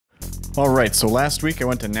Alright, so last week I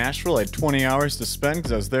went to Nashville. I had 20 hours to spend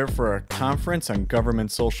because I was there for a conference on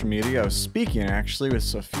government social media. I was speaking actually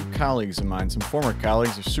with a few colleagues of mine, some former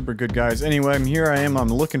colleagues. They're super good guys. Anyway, here I am. I'm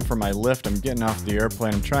looking for my lift. I'm getting off the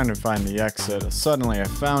airplane. I'm trying to find the exit. Suddenly I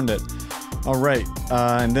found it. Alright,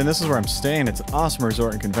 and then this is where I'm staying. It's an awesome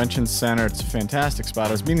resort and convention center. It's a fantastic spot.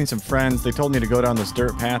 I was meeting some friends. They told me to go down this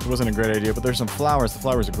dirt path. It wasn't a great idea, but there's some flowers. The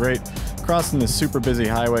flowers are great. Crossing this super busy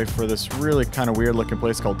highway for this really kind of weird looking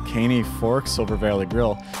place called Caney Fork Silver Valley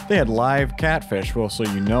Grill. They had live catfish. Well, so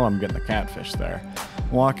you know I'm getting the catfish there.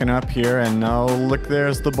 Walking up here, and oh, look,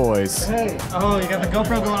 there's the boys. Hey, oh, you got the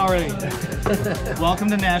GoPro going already. Welcome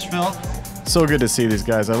to Nashville. So good to see these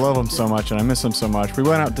guys. I love them so much, and I miss them so much. We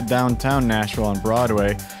went out to downtown Nashville on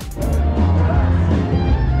Broadway.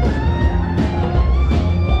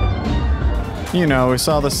 You know, we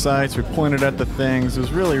saw the sights, we pointed at the things. It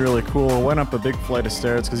was really, really cool. Went up a big flight of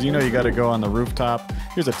stairs, because you know you got to go on the rooftop.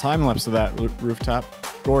 Here's a time lapse of that rooftop.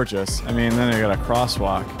 Gorgeous. I mean, then you got a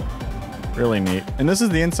crosswalk. Really neat. And this is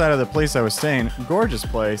the inside of the place I was staying. Gorgeous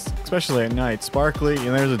place, especially at night. Sparkly, and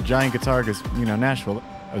there's a giant guitar, because, you know, Nashville.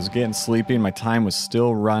 I was getting sleepy and my time was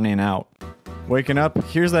still running out. Waking up,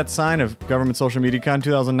 here's that sign of Government Social Media Con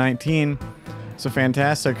 2019. So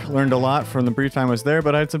fantastic. Learned a lot from the brief time I was there,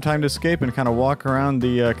 but I had some time to escape and kind of walk around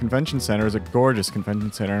the convention center. It was a gorgeous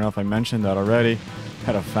convention center. I don't know if I mentioned that already.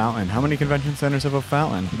 Had a fountain. How many convention centers have a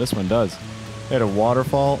fountain? This one does. They had a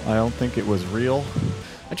waterfall. I don't think it was real.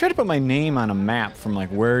 I tried to put my name on a map from like,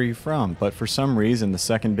 where are you from? But for some reason, the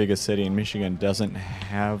second biggest city in Michigan doesn't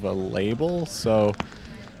have a label. So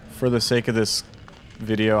for the sake of this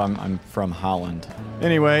video, I'm from Holland.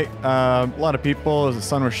 Anyway, a lot of people, as the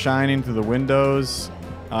sun was shining through the windows.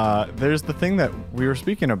 There's the thing that we were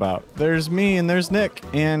speaking about. There's me and there's Nick,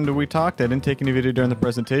 and we talked. I didn't take any video during the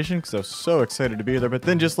presentation because I was so excited to be there. But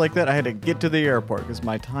then just like that, I had to get to the airport because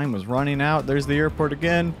my time was running out. There's the airport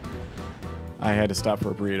again. I had to stop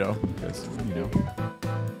for a burrito because, you know.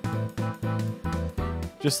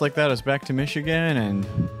 Just like that, I was back to Michigan, and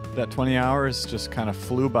that 20 hours just kind of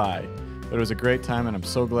flew by. But it was a great time, and I'm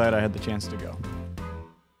so glad I had the chance to go.